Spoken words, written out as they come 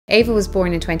Ava was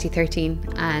born in 2013,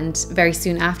 and very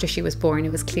soon after she was born,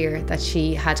 it was clear that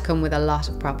she had come with a lot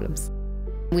of problems.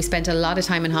 We spent a lot of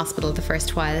time in hospital the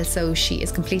first while, so she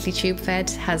is completely tube fed,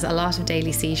 has a lot of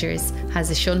daily seizures, has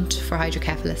a shunt for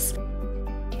hydrocephalus.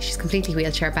 She's completely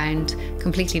wheelchair bound,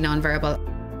 completely non-verbal.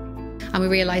 And we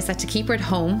realised that to keep her at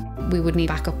home, we would need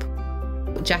backup.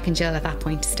 Jack and Jill at that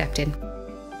point stepped in.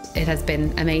 It has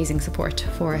been amazing support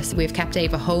for us. We've kept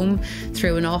Ava home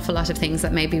through an awful lot of things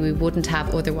that maybe we wouldn't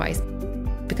have otherwise,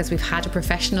 because we've had a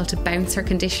professional to bounce her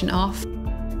condition off.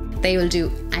 They will do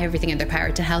everything in their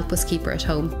power to help us keep her at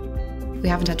home. We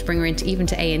haven't had to bring her even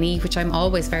to A&E, which I'm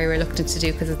always very reluctant to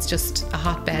do because it's just a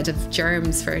hotbed of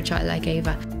germs for a child like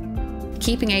Ava.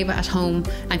 Keeping Ava at home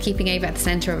and keeping Ava at the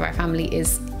centre of our family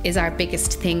is our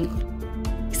biggest thing.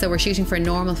 So we're shooting for a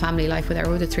normal family life with our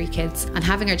other 3 kids, and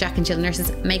having our Jack and Jill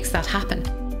nurses makes that happen.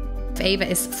 Ava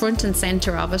is front and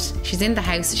centre of it. She's in the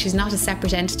house. She's not a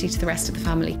separate entity to the rest of the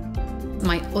family.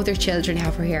 My other children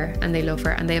have her here and they love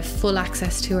her and they have full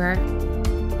access to her.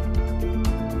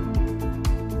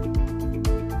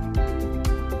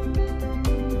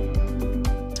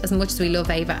 As much as we love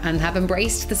Ava and have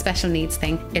embraced the special needs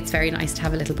thing, it's very nice to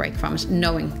have a little break from it,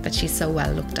 knowing that she's so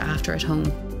well looked after at home.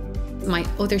 My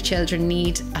other children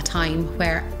need a time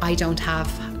where I don't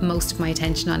have most of my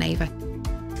attention on Ava.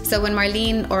 So when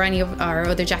Marlene or any of our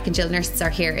other Jack and Jill nurses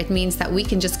are here, it means that we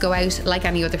can just go out like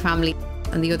any other family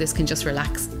and the others can just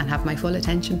relax and have my full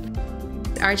attention.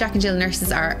 Our Jack and Jill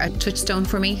nurses are a touchstone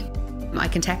for me. I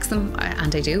can text them,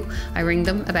 and I do. I ring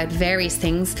them about various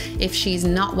things. If she's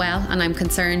not well and I'm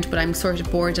concerned, but I'm sort of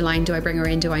borderline, do I bring her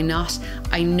in, do I not?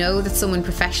 I know that someone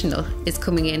professional is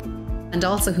coming in, and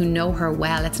also who know her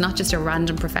well. It's not just a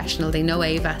random professional. They know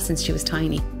Ava since she was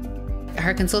tiny.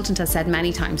 Her consultant has said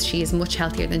many times she is much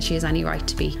healthier than she has any right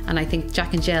to be. And I think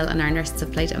Jack and Jill and our nurses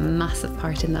have played a massive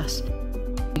part in that.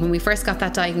 When we first got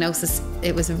that diagnosis,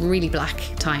 it was a really black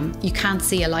time. You can't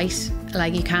see a light,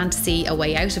 like you can't see a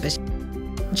way out of it.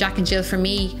 Jack and Jill, for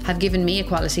me, have given me a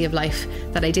quality of life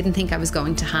that I didn't think I was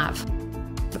going to have.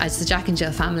 As the Jack and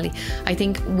Jill family, I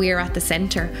think we're at the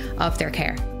centre of their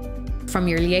care. From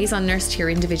your liaison nurse to your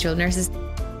individual nurses,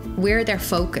 we're their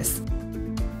focus.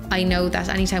 I know that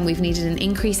anytime we've needed an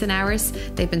increase in hours,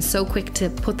 they've been so quick to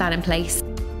put that in place.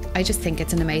 I just think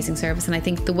it's an amazing service, and I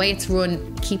think the way it's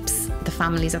run keeps the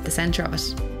families at the centre of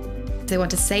it. They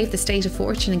want to save the state a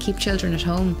fortune and keep children at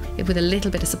home. If with a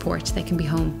little bit of support, they can be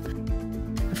home.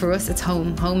 For us, it's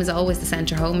home. Home is always the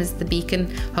centre. Home is the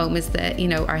beacon. Home is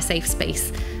the, our safe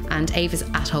space. And Ava's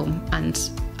at home, and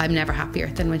I'm never happier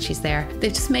than when she's there.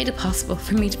 They've just made it possible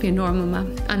for me to be a normal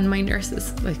mum. And my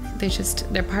nurses,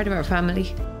 they're part of our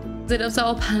family. It has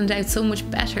all panned out so much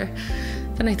better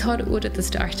than I thought it would at the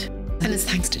start. And it's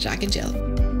thanks to Jack and Jill.